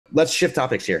let's shift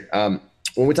topics here.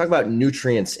 When we talk about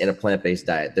nutrients in a plant-based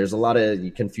diet, there's a lot of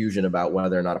confusion about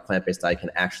whether or not a plant-based diet can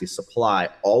actually supply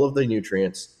all of the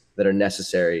nutrients that are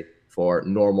necessary for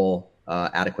normal,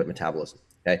 adequate metabolism.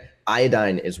 Okay,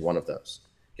 iodine is one of those.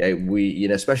 Okay,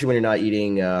 especially when you're not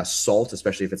eating salt,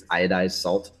 especially if it's iodized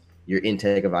salt, your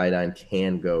intake of iodine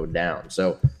can go down.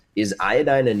 So, is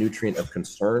iodine a nutrient of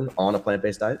concern on a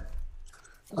plant-based diet?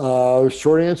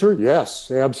 Short answer,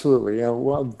 yes, absolutely.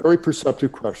 Well, very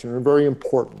perceptive question and a very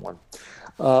important one.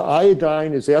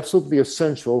 Iodine is absolutely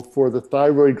essential for the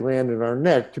thyroid gland in our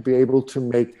neck to be able to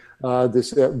make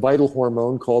this vital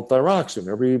hormone called thyroxine.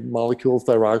 Every molecule of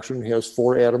thyroxine has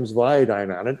 4 atoms of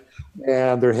iodine on it,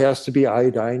 and there has to be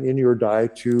iodine in your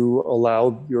diet to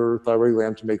allow your thyroid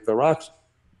gland to make thyroxine.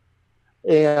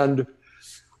 And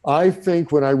I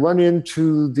think when I run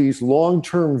into these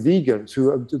long-term vegans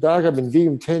Doc, I've been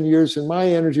vegan 10 years and my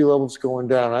energy level's going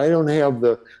down. I don't have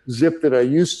the zip that I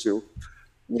used to.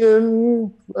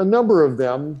 In a number of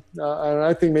them, and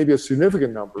I think maybe a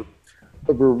significant number,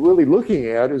 what we're really looking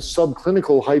at is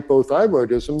subclinical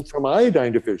hypothyroidism from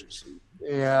iodine deficiency.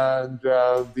 And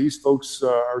these folks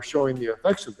are showing the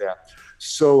effects of that.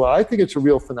 So I think it's a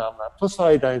real phenomenon. Plus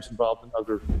iodine's involved in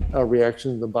other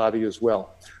reactions in the body as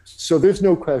well. So there's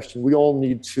no question. We all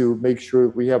need to make sure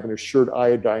that we have an assured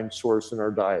iodine source in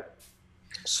our diet.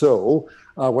 So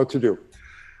what to do?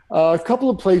 A couple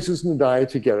of places in the diet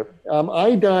to get it.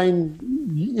 Iodine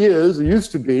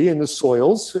used to be in the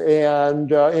soils, and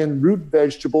root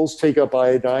vegetables take up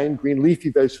iodine. Green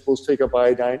leafy vegetables take up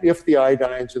iodine if the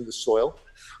iodine's in the soil.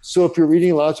 So if you're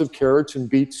eating lots of carrots and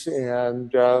beets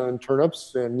and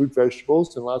turnips and root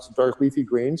vegetables and lots of dark leafy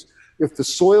greens, if the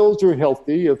soils are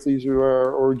healthy, if these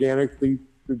are organically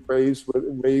raised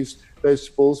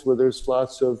vegetables where there's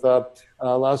lots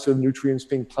of nutrients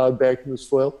being plowed back in the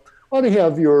soil, ought to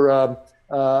have your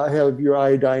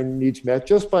iodine needs met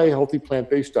just by a healthy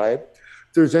plant-based diet.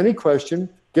 If there's any question,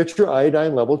 get your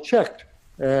iodine level checked.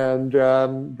 And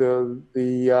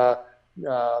the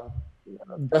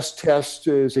best test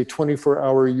is a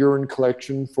 24-hour urine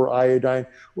collection for iodine.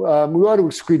 We ought to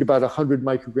excrete about 100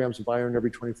 micrograms of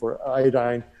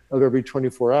iodine every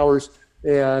 24 hours.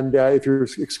 And if you're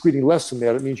excreting less than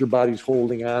that, it means your body's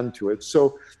holding on to it.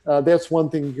 So that's one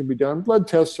thing that can be done. Blood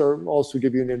tests also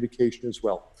give you an indication as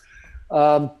well.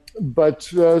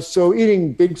 So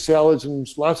eating big salads and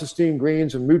lots of steamed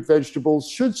greens and root vegetables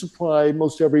should supply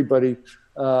most everybody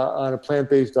on a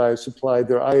plant-based diet supply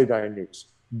their iodine needs.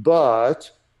 But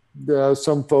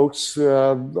some folks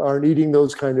aren't eating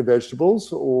those kind of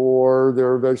vegetables, or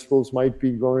their vegetables might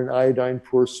be grown in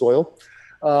iodine-poor soil.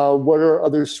 What are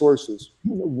other sources?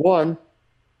 One,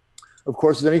 of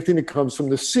course, is anything that comes from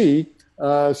the sea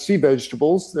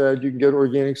vegetables. You can get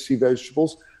organic sea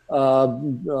vegetables.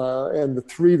 And the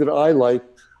 3 that I like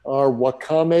are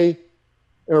wakame,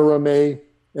 edamame,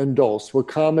 and dulse.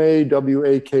 Wakame,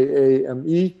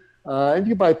 W-A-K-A-M-E. And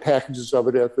you buy packages of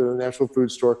it at the natural food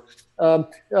store.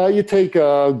 You take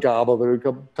a gob of it,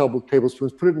 a couple of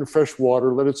tablespoons, put it in fresh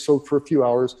water, let it soak for a few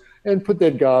hours, and put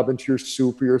that gob into your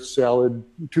soup or your salad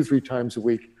 2-3 times a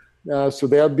week. So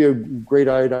that would be a great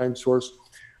iodine source.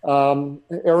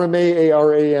 Arame,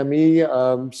 A-R-A-M-E,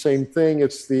 same thing.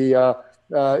 It's the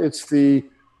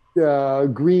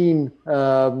green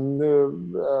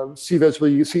sea vegetable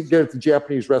you get at the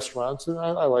Japanese restaurants, and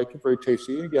I like it, very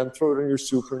tasty. Again, throw it in your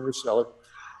soup or in your salad.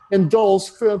 And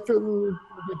dulse, a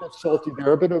bit salty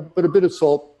there, but a bit of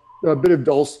salt, a bit of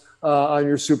dulse on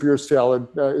your soup or your salad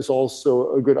is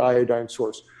also a good iodine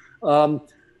source.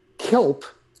 Kelp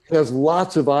has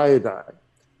lots of iodine,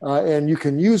 and you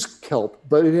can use kelp,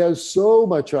 but it has so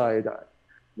much iodine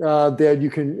that you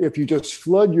can, if you just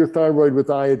flood your thyroid with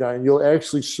iodine, you'll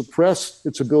actually suppress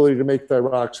its ability to make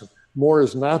thyroxine. More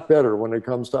is not better when it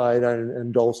comes to iodine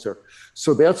and dulse there.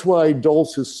 So that's why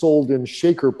dulse is sold in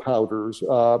shaker powders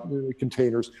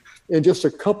containers, and just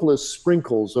a couple of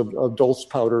sprinkles of dulse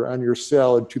powder on your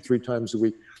salad 2-3 times a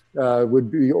week would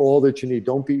be all that you need.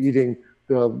 Don't be eating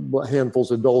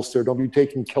handfuls of dulse there. Don't be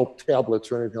taking kelp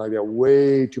tablets or anything like that.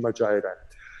 Way too much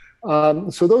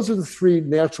iodine. So those are the 3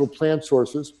 natural plant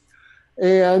sources.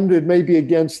 And it may be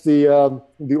against the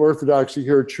orthodoxy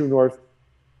here at True North,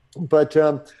 but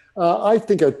I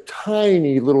think a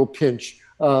tiny little pinch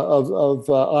of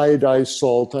iodized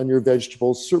salt on your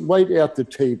vegetables right at the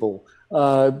table,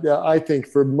 I think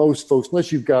for most folks,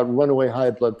 unless you've got runaway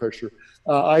high blood pressure,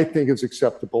 I think it's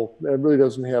acceptable. It really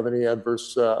doesn't have any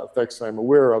adverse effects that I'm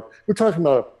aware of. We're talking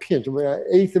about a pinch, an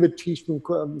eighth of a teaspoon,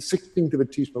 16th of a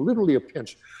teaspoon, literally a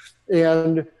pinch.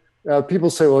 And People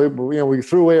say, well, we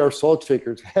threw away our salt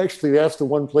shakers. Actually, that's the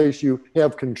one place you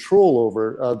have control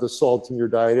over the salt in your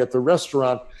diet. At the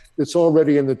restaurant, it's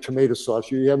already in the tomato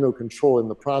sauce. You have no control in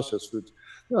the processed foods.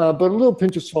 But a little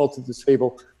pinch of salt at the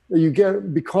table, you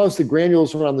get, because the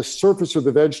granules are on the surface of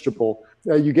the vegetable,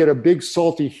 you get a big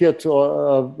salty hit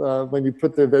when you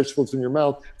put the vegetables in your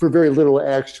mouth for very little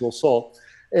actual salt.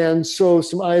 And so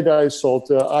some iodized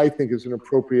salt, I think, is an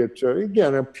appropriate,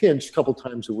 again, a pinch a couple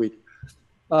times a week.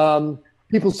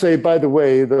 People say, by the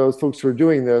way, those folks who are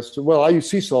doing this, well, I use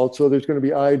sea salt, so there's going to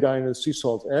be iodine and sea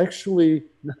salt. Actually,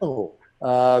 no.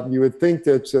 You would think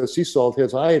that sea salt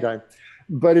has iodine,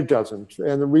 but it doesn't.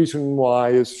 And the reason why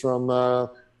is from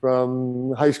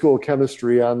high school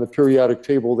chemistry. On the periodic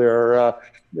table there,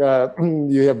 you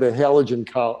have the halogen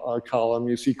column.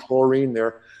 You see chlorine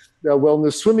there. Well, in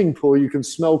the swimming pool, you can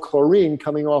smell chlorine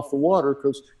coming off the water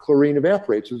because chlorine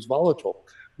evaporates. It's volatile.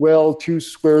 Well, 2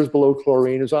 squares below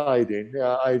chlorine is iodine.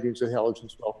 Iodine is a halogen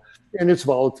as well, and it's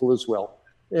volatile as well.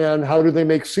 And how do they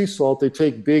make sea salt? They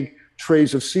take big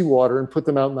trays of seawater and put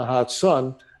them out in the hot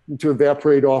sun to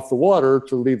evaporate off the water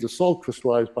to leave the salt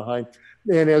crystallized behind.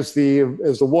 And as the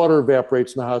water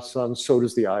evaporates in the hot sun, so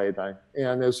does the iodine.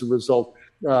 And as a result,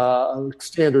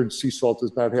 standard sea salt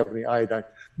does not have any iodine.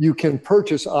 You can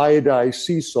purchase iodized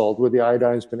sea salt where the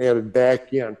iodine has been added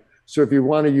back in. So if you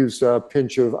want to use a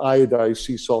pinch of iodized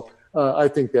sea salt, I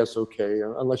think that's okay.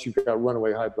 Unless you've got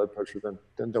runaway high blood pressure,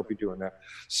 then don't be doing that.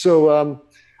 So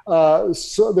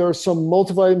there are some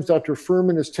multivitamins. Dr.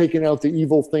 Fuhrman has taken out the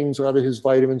evil things out of his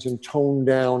vitamins and toned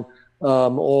down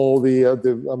all the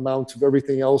amounts of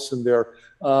everything else in there.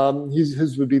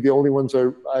 His would be the only ones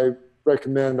I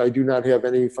recommend. I do not have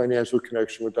any financial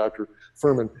connection with Dr.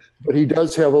 Fuhrman, but he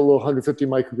does have a little 150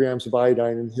 micrograms of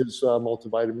iodine in his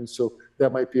multivitamins, so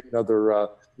that might be another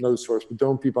source. But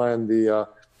don't be buying the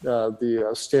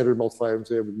standard multivitamins.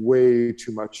 They have way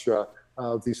too much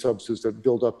of these substances that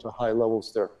build up to high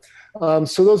levels there.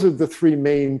 So those are the 3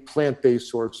 main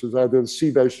plant-based sources: either the sea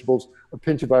vegetables, a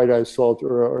pinch of iodized salt,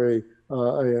 or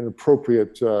an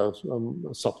appropriate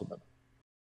supplement.